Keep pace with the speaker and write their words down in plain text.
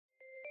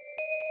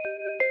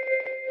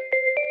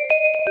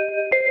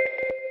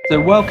So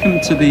welcome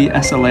to the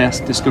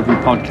SLAS Discovery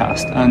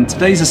Podcast, and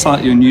today's a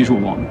slightly unusual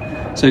one.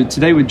 So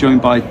today we're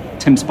joined by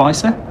Tim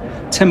Spicer.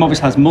 Tim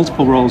obviously has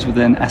multiple roles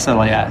within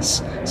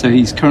SLAS. So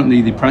he's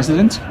currently the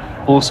president,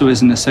 also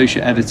is an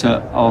associate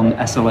editor on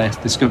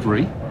SLAS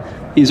Discovery.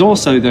 He's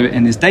also, though,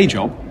 in his day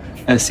job,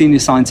 a senior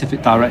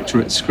scientific director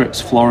at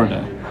Scripps, Florida.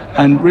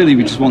 And really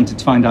we just wanted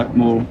to find out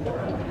more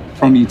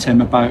from you,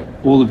 Tim, about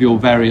all of your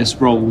various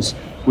roles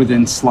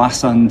within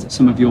SLAS and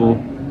some of your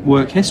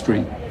work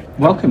history.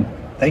 Welcome.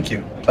 Thank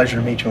you. Pleasure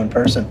to meet you in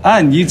person.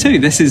 And you too.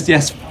 This is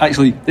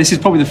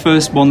probably the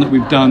first one that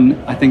we've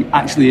done, I think,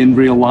 actually in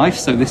real life.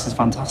 So this is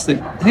fantastic.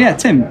 Yeah,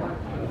 Tim,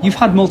 you've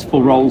had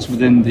multiple roles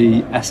within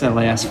the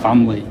SLAS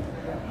family.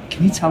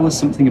 Can you tell us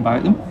something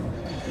about them?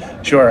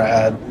 Sure.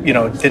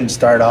 It didn't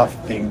start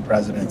off being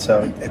president,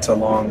 so it's a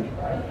long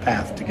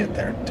path to get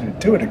there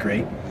to a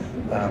degree.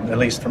 At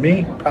least for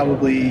me,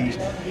 probably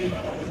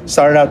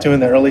started out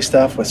doing the early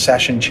stuff with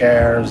session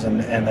chairs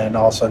and then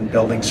also in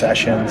building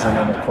sessions, and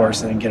then of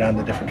course then get on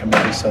to different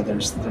committees. So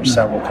there's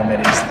several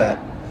committees that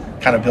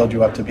kind of build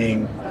you up to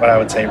being what I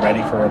would say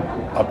ready for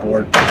a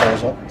board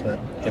proposal to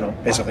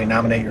basically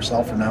nominate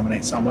yourself or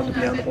nominate someone to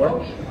be on the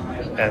board.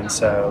 And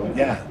so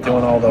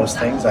doing all those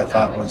things I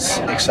thought was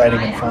exciting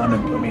and fun,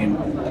 and put me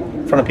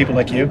in front of people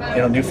like you,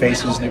 new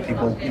faces, new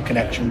people, new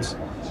connections,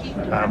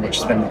 which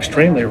has been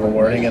extremely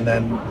rewarding. And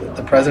then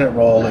the president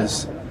role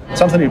is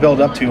something you build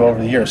up to over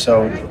the years.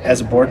 So as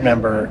a board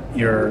member,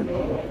 you're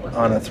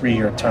on a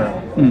 3-year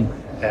term.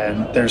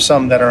 And there's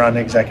some that are on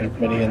the executive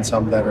committee and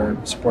some that are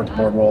support the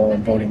board role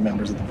and voting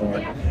members of the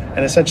board.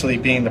 And essentially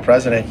being the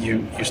president,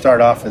 you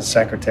start off as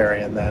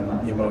secretary and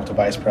then you move to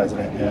vice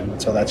president.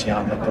 And so that's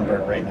Jan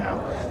Lichtenberg right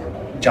now.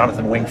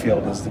 Jonathan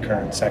Wingfield is the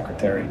current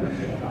secretary.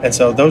 And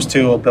so those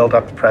two will build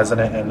up the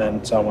president and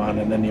then so on,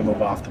 and then you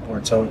move off the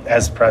board. So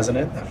as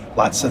president,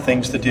 lots of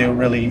things to do,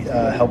 really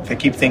help to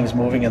keep things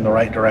moving in the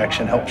right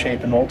direction, help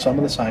shape and mold some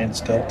of the science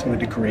still to a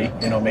degree,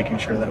 making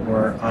sure that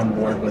we're on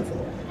board with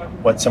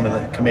what some of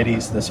the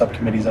committees, the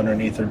subcommittees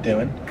underneath are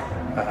doing.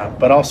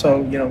 But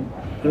also,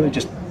 really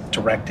just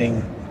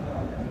directing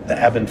the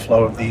ebb and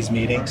flow of these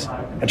meetings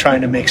and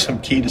trying to make some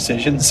key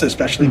decisions,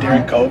 especially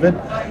during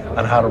COVID,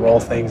 on how to roll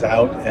things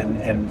out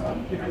and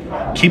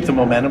keep the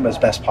momentum as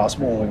best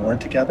possible when we weren't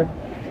together.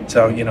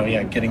 So,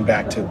 getting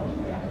back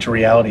to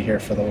reality here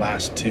for the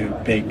last two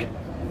big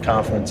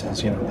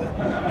conferences, the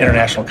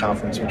international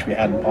conference, which we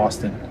had in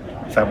Boston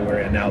in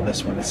February, and now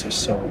this one is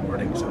just so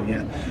rewarding. So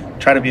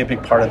try to be a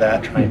big part of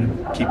that, trying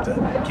to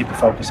keep the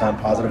focus on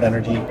positive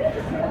energy,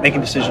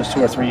 making decisions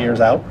 2 or 3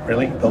 years out,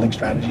 really, building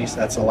strategies.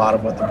 That's a lot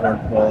of what the board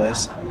role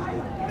is.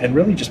 And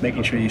really just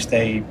making sure you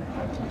stay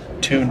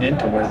tuned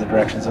into where the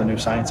directions of new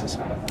science is.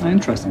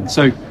 Interesting.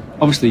 So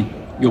obviously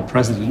you're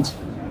president.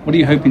 What are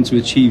you hoping to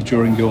achieve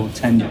during your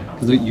tenure?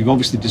 Because you've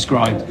obviously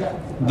described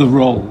the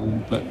role,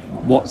 but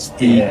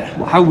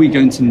how are we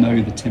going to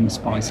know the Tim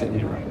Spicer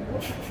era?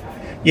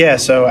 Yeah,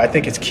 so I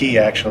think it's key,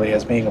 actually,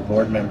 as being a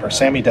board member.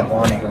 Sami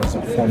Detwani, who was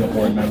a former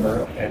board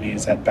member, and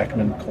he's at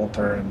Beckman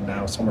Coulter and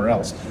now somewhere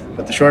else.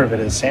 But the short of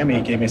it is,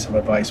 Sami gave me some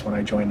advice when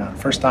I joined on.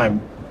 First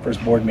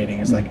board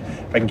meeting is like,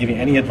 if I can give you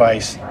any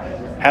advice,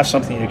 have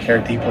something you care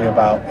deeply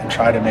about and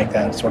try to make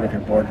that sort of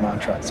your board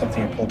mantra,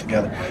 something you pull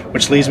together.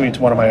 Which leads me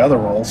to one of my other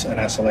roles at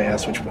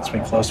SLAS, which puts me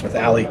close with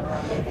Ali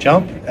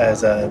Jump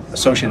as an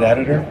associate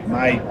editor.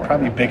 My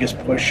probably biggest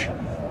push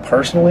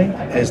personally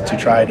is to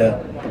try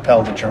to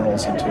propel the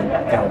journals into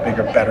a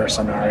bigger, better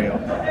scenario,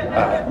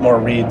 more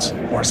reads,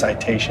 more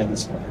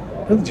citations,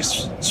 really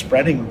just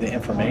spreading the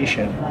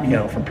information,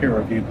 from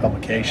peer-reviewed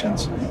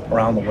publications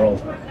around the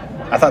world.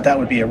 I thought that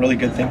would be a really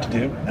good thing to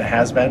do. It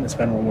has been. It's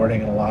been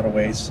rewarding in a lot of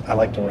ways. I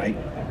like to write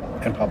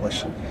and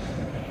publish.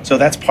 So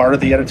that's part of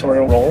the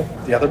editorial role.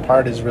 The other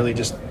part is really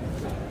just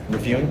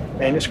reviewing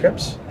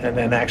manuscripts and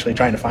then actually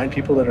trying to find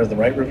people that are the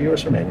right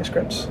reviewers for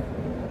manuscripts.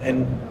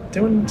 And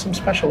doing some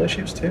special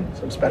issues too,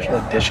 some special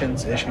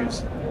editions,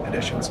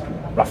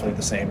 roughly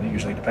the same. It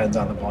usually depends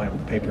on the volume of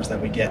the papers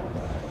that we get.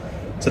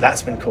 So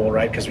that's been cool,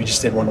 right? Because we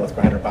just did one with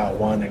Griner Bio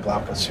 1 and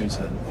Glauco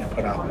Souza and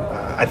put out,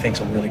 I think,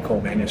 some really cool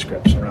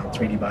manuscripts around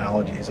 3D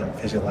biologies and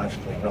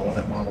physiologically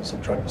relevant models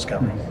of drug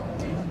discovery.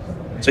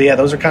 So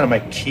those are kind of my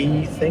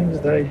key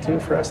things that I do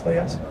for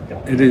SLAS.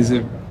 Yep. It is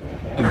a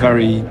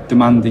very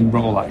demanding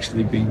role,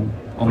 actually, being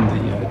on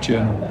the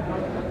journal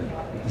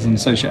as an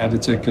associate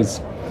editor,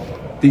 because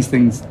these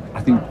things,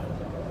 I think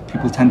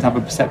people tend to have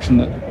a perception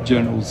that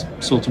journals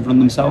sort of run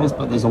themselves,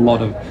 but there's a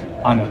lot of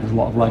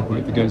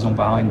legwork that goes on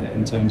behind it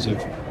in terms of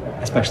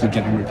especially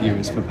getting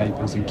reviewers for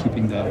papers and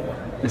keeping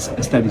a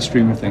steady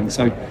stream of things.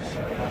 So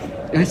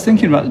I was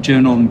thinking about the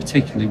journal in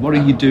particular. What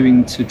are you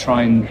doing to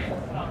try and,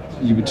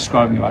 you were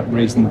describing about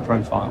raising the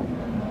profile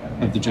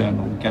of the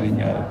journal,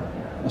 getting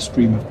a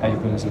stream of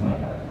papers, and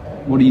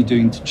what are you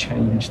doing to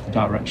change the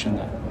direction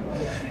there?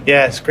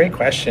 Yeah, it's a great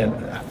question.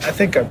 I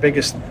think our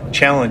biggest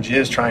challenge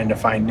is trying to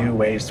find new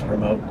ways to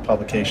promote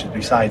publications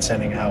besides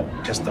sending out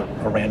just a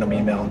random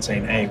email and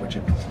saying, hey, would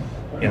you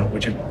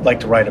like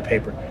to write a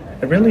paper?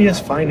 It really is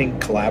finding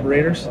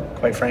collaborators,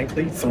 quite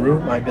frankly,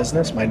 through my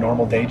business, my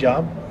normal day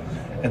job,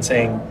 and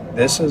saying,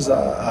 this is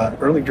a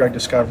early drug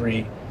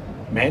discovery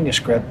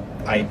manuscript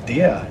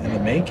idea in the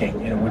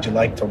making. Would you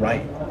like to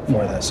write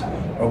for this?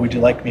 Or would you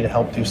like me to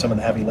help do some of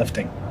the heavy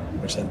lifting?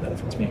 Which then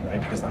benefits me, right?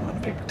 Because I'm on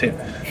the paper too.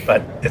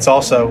 But it's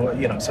also,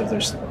 so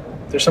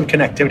there's some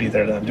connectivity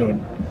there that I'm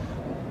doing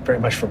very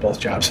much for both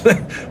jobs.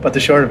 But the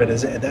short of it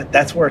is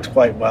that's worked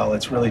quite well.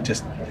 It's really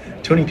just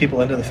tuning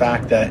people into the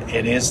fact that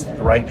it is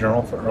the right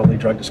journal for early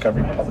drug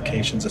discovery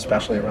publications,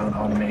 especially around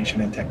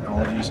automation and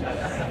technologies,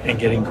 and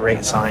getting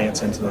great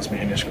science into those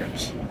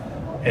manuscripts.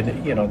 And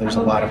there's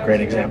a lot of great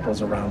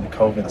examples around the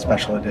COVID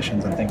special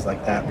editions and things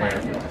like that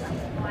where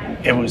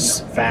it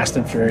was fast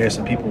and furious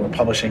and people were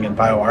publishing in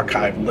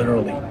bioRxiv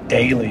literally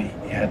daily.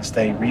 You had to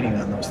stay reading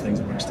on those things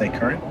in order to stay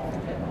current.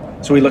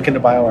 So we look into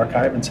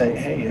bioRxiv and say,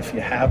 hey, if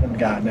you haven't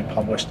gotten it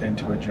published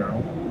into a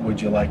journal,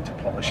 would you like to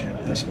publish in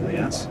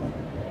SLAS,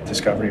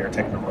 Discovery or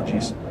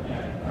Technologies?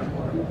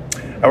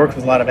 I work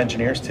with a lot of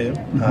engineers too,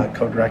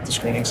 co-direct the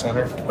screening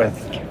center with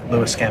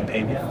Louis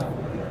Scampavia,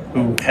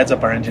 who heads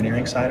up our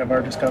engineering side of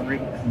our discovery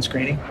and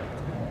screening.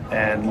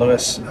 And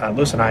Louis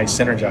and I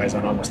synergize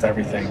on almost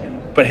everything.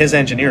 But his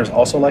engineers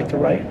also like to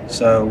write,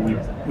 so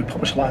we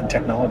publish a lot in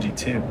technology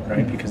too,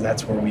 right? Because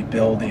that's where we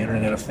build the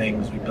Internet of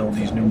Things. We build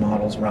these new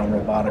models around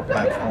robotic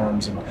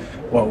platforms and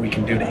what we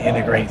can do to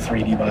integrate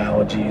 3D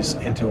biologies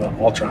into an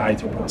ultra-high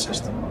throughput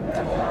system.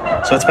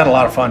 So it's been a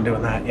lot of fun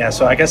doing that. Yeah,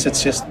 so I guess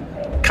it's just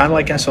kind of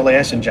like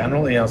SLAS in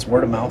general. It's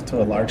word of mouth to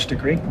a large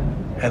degree.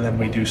 And then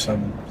we do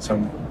some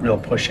real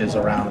pushes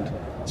around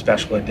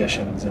special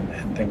editions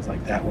and things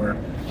like that where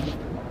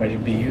it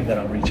might be you that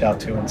I'll reach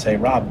out to and say,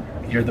 Rob,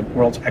 you're the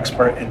world's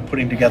expert in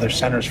putting together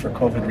centers for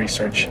COVID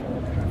research.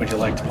 Would you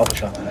like to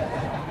publish on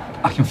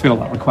that? I can feel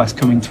that request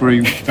coming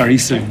through very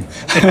soon.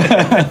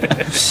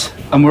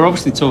 And we're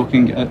obviously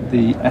talking at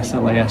the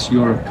SLAS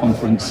Europe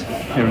conference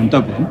here in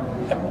Dublin.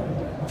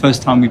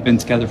 First time we've been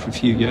together for a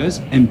few years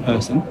in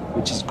person,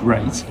 which is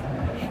great.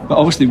 But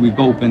obviously we've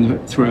all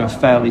been through a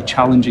fairly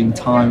challenging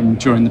time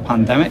during the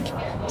pandemic,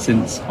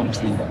 since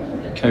obviously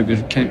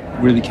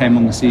COVID really came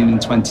on the scene in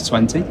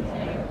 2020.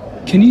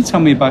 Can you tell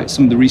me about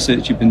some of the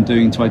research you've been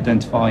doing to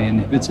identify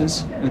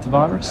inhibitors of the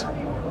virus?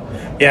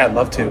 Yeah, I'd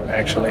love to,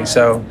 actually.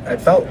 So I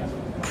felt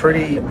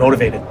pretty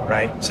motivated,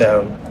 right?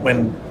 So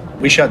when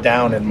we shut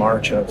down in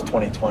March of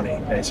 2020,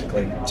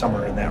 basically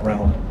somewhere in that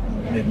realm,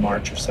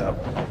 mid-March or so,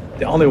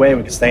 the only way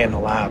we could stay in the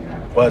lab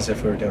was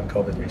if we were doing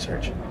COVID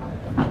research.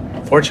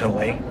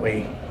 Fortunately,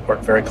 we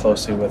worked very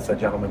closely with a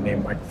gentleman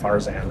named Mike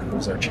Farzan,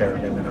 who's our chair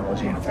of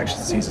immunology and infectious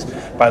diseases.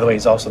 By the way,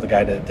 he's also the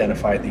guy that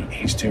identified the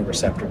H2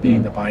 receptor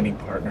being the binding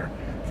partner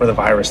for the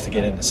virus to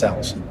get into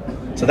cells.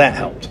 So that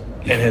helped.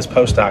 And his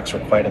postdocs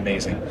were quite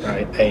amazing,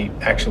 right? They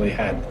actually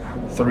had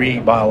 3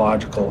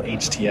 biological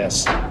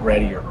HTS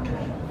ready, or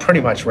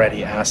pretty much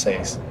ready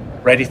assays,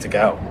 ready to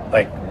go,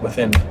 like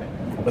within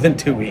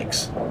 2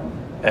 weeks.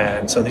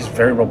 And so these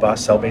very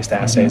robust cell-based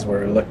assays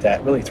where we looked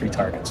at really 3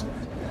 targets.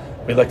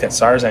 We looked at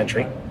SARS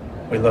entry.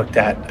 We looked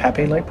at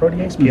papain-like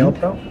protease,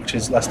 PLPro, which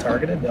is less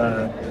targeted,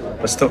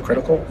 but still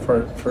critical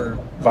for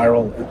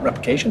viral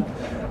replication.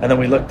 And then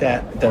we looked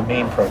at the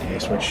main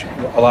protease, which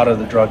a lot of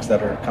the drugs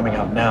that are coming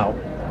out now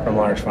from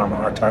large pharma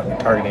are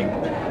targeting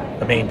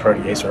the main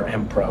protease, or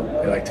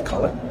MPro, they like to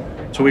call it.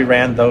 So we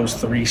ran those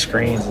 3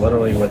 screens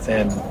literally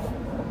within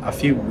a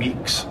few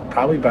weeks,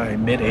 probably by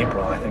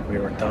mid-April. I think we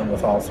were done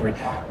with all 3.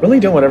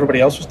 Really doing what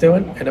everybody else was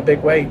doing in a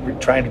big way,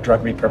 trying to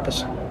drug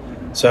repurpose.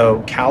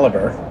 So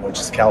Caliber, which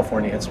is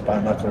California Institute of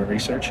Biomolecular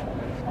Research,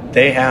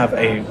 they have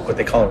what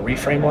they call a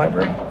reframe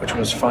library, which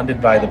was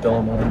funded by the Bill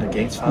and Melinda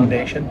Gates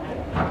Foundation,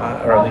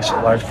 or at least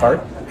a large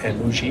part, and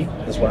WuXi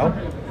as well.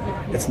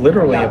 It's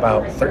literally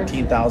about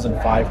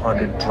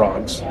 13,500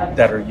 drugs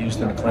that are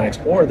used in the clinics,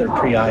 or they're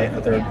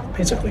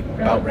basically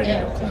about ready to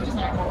go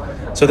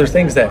clinical. So there's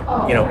things that,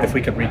 if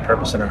we could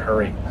repurpose in a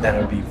hurry, then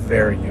it would be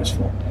very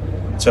useful.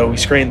 So we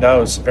screened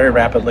those very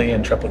rapidly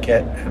in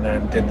triplicate, and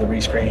then did the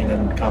rescreen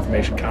and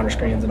confirmation counter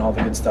screens and all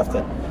the good stuff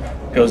that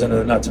goes into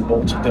the nuts and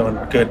bolts of doing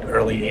good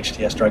early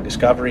HTS drug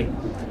discovery.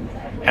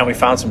 And we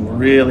found some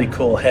really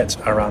cool hits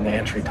around the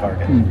entry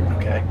target.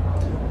 Okay,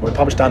 we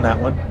published on that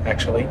one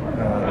actually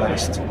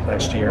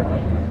last year.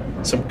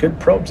 Some good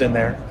probes in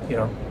there.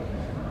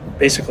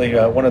 Basically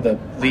one of the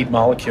lead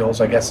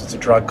molecules, I guess it's a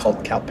drug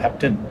called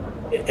calpeptin.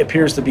 It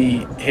appears to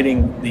be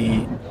hitting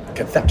the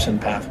cathepsin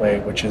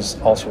pathway, which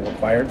is also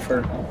required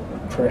for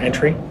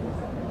entry,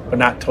 but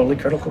not totally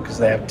critical because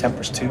they have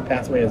TMPRSS2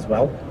 pathway as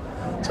well.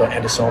 So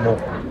endosomal,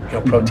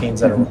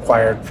 proteins that are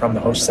required from the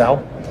host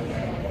cell.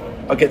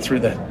 I'll get through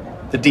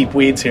the deep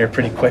weeds here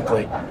pretty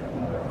quickly.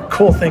 The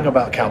cool thing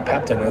about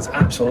calpeptin is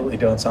absolutely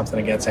doing something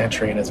against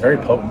entry, and it's very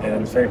potent,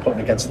 and it's very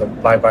potent against the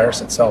live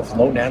virus itself,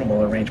 low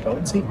nanomolar range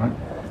potency.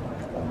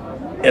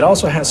 It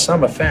also has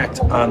some effect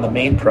on the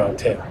main pro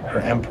too,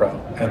 or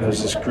MPro. And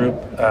there's this group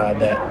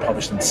that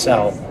published in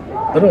Cell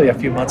literally a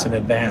few months in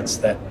advance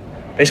that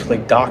basically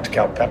docked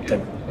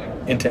calpeptin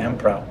into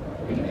MPro.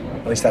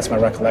 At least that's my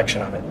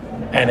recollection of it.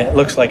 And it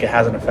looks like it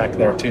has an effect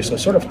there too. So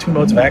sort of 2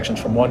 modes of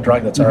actions from one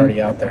drug that's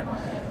already out there.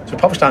 So we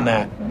published on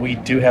that. We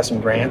do have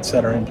some grants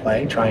that are in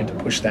play, trying to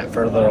push that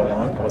further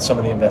along with some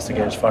of the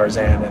investigators,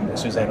 Farzan and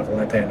Susanna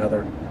Valente,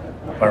 another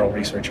viral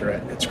researcher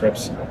at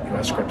Scripps,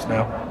 US Scripps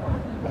now.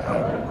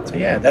 So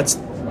yeah, that's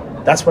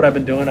what I've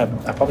been doing. I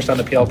published on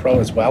the PL Pro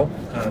as well.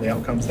 The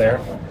outcomes there.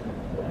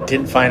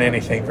 Didn't find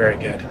anything very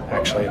good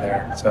actually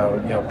there. So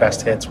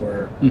best hits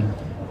were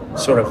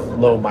sort of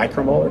low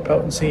micromolar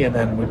potency, and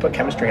then we put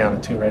chemistry on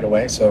it too right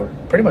away. So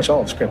pretty much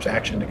all of Scripps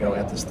action to go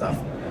at this stuff.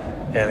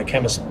 And the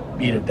chemists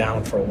beat it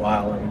down for a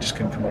while, and we just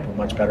couldn't come up with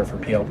much better for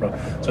PL Pro.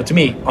 So to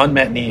me,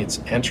 unmet needs,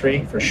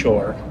 entry for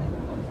sure,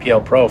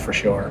 PL Pro for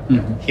sure,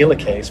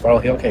 helicase,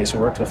 viral helicase, we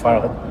worked with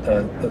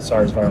the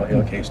SARS viral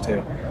helicase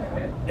too.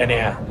 And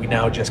yeah, we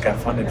now just got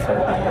funded for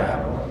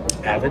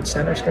the AVID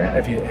Centers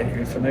grant. Are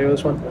you familiar with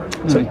this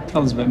one? So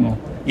tell us a bit more.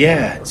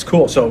 Yeah, it's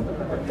cool. So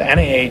the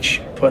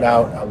NIH put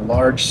out a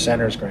large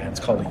centers grant. It's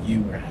called a U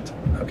grant,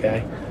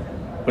 okay?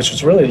 Which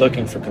was really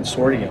looking for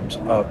consortiums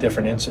of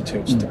different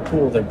institutes to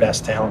pool their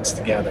best talents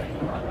together.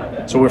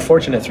 So we're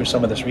fortunate through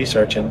some of this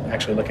research and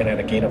actually looking at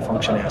a gain of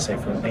function assay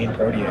for main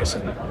protease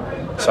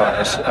in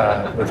SARS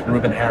with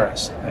Ruben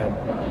Harris.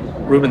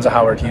 And Ruben's a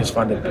Howard Hughes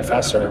funded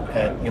professor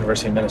at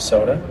University of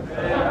Minnesota.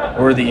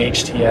 We're the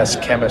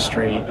HTS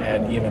chemistry,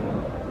 and even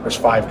there's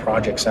 5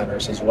 project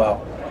centers as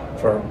well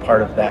for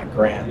part of that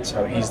grant.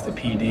 So he's the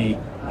PD,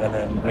 and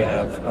then we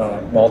have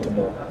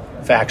multiple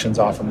factions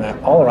off from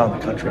that all around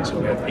the country. So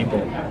we have people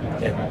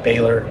in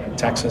Baylor, in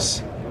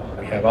Texas.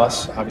 We have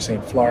us, obviously,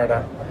 in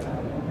Florida.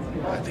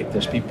 I think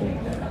there's people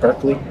in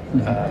Berkeley,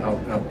 out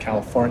in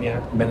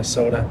California,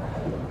 Minnesota.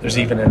 There's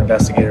even an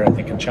investigator, I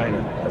think, in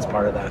China that's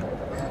part of that.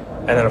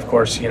 And then, of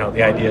course,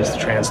 the idea is to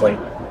translate,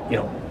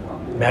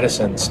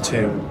 medicines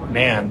to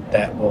man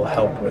that will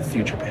help with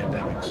future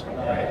pandemics,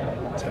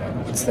 right?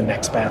 So it's the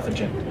next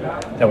pathogen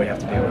that we have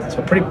to deal with.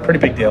 So pretty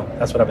big deal.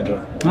 That's what I've been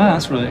doing.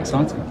 That's really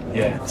exciting.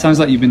 Yeah. It sounds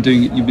like you've been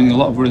doing a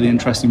lot of really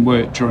interesting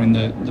work during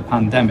the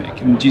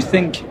pandemic. And do you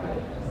think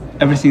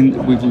everything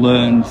that we've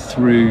learned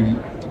through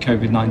the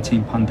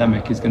COVID-19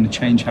 pandemic is going to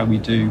change how we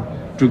do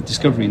drug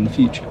discovery in the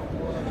future?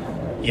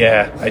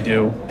 Yeah, I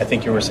do. I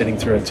think you were sitting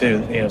through it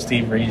too.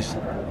 Steve Ree's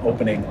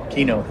opening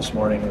keynote this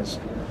morning was,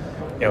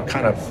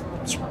 kind of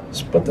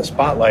put the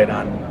spotlight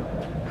on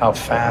how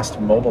fast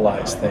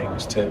mobilize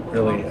things to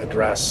really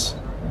address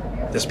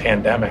this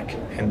pandemic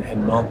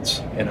in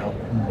months,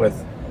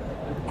 with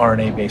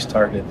RNA-based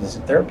targeted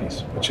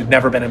therapies, which had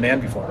never been in man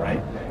before, right?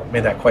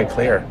 Made that quite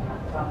clear.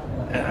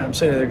 And I'm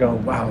sitting there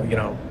going, wow,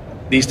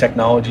 these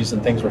technologies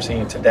and things we're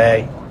seeing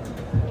today,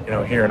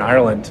 here in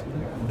Ireland,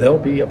 they'll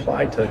be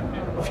applied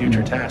to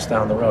future tasks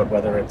down the road,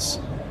 whether it's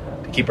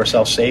to keep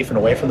ourselves safe and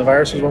away from the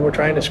viruses when we're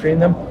trying to screen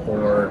them,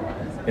 or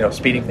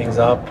speeding things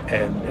up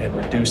and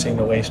reducing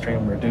the waste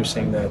stream,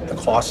 reducing the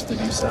cost to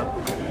do so.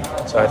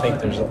 So I think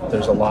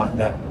there's a lot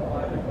that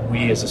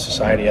we as a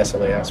society,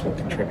 SLAS, will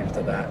contribute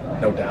to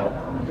that, no doubt.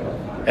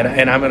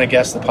 And I'm going to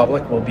guess the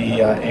public will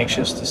be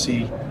anxious to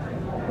see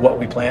what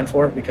we plan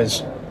for,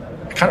 because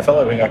I kind of felt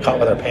like we got caught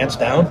with our pants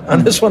down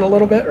on this one a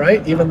little bit,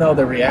 right? Even though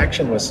the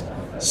reaction was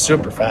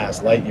super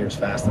fast, light years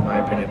fast, in my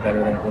opinion, better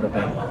than it would have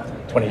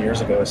been 20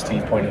 years ago, as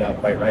Steve pointed out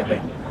quite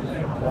rightly.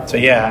 So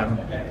yeah,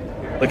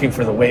 I'm looking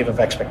for the wave of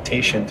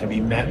expectation to be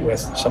met with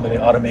some of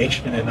the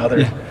automation and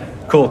other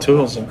cool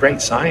tools and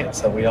great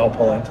science that we all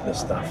pull into this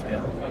stuff.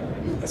 Yeah,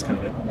 that's kind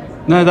of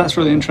it. No, that's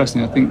really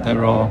interesting. I think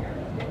there are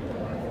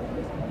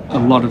a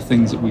lot of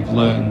things that we've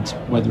learned,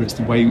 whether it's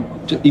the way,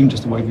 even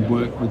just the way we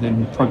work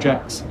within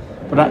projects,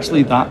 but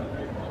actually that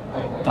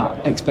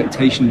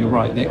expectation, you're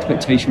right, the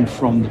expectation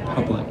from the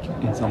public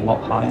is a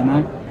lot higher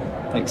now.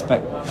 I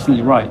think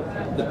you're right,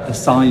 that the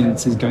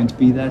science is going to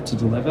be there to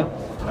deliver.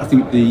 I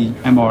think the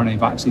mRNA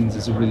vaccines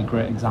is a really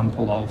great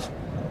example of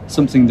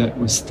something that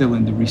was still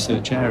in the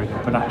research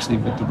area, but actually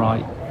with the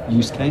right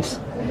use case,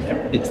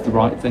 it's the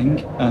right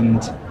thing. And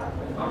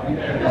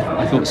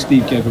I thought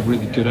Steve gave a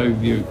really good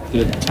overview of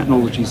the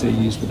technologies they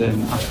use within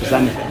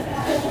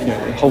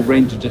AstraZeneca, a whole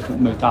range of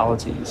different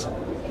modalities.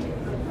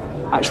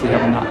 Actually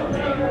having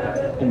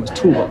that almost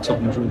toolbox of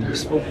them is really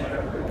useful,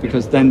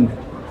 because then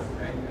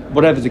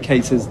whatever the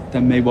case is,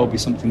 there may well be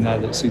something there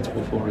that's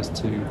suitable for us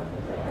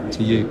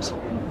to use.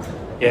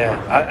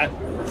 Yeah,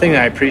 the thing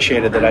that I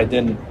appreciated that I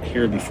didn't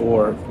hear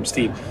before from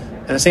Steve,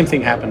 and the same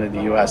thing happened in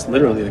the U.S.,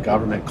 literally the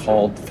government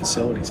called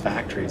facilities,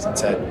 factories, and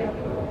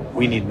said,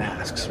 we need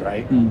masks,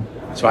 right?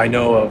 So I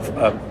know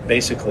of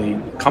basically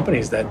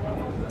companies that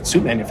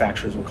suit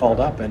manufacturers were called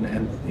up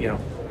and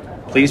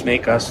please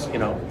make us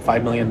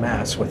 5 million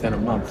masks within a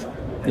month.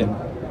 And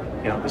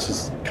this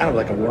is kind of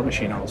like a war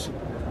machine almost.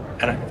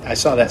 And I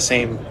saw that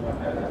same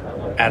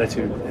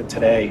attitude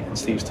today in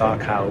Steve's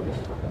talk, how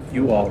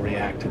you all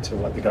reacted to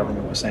what the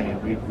government was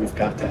saying. We've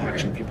got to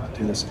action people to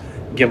do this,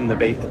 give them the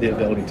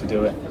ability to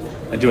do it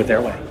and do it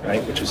their way,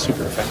 right? Which is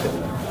super effective.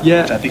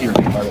 Yeah, which I think you're a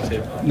big part of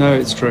too. No,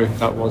 it's true.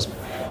 That was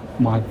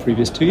my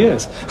previous 2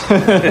 years.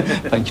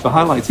 Thank you for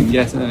highlighting.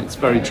 Yes, it's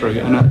very true.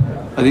 And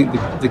I think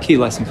the key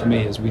lesson for me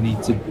is we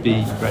need to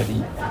be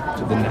ready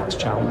for the next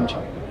challenge,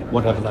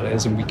 whatever that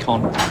is, and we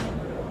can't.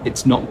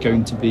 It's not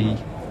going to be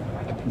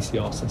a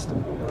PCR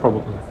system.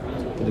 probably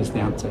that is the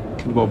answer. It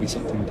could well be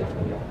something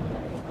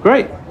different.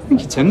 Great.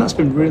 Thank you, Tim. That's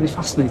been really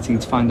fascinating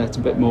to find out a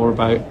bit more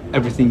about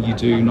everything you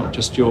do, not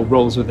just your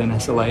roles within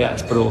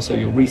SLAS, but also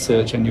your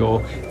research and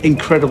your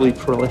incredibly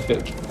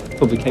prolific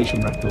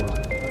publication record.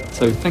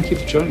 So thank you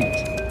for joining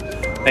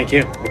us. Thank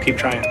you. We'll keep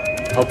trying.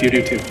 Hope you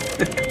do too.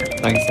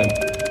 Thanks,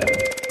 Tim.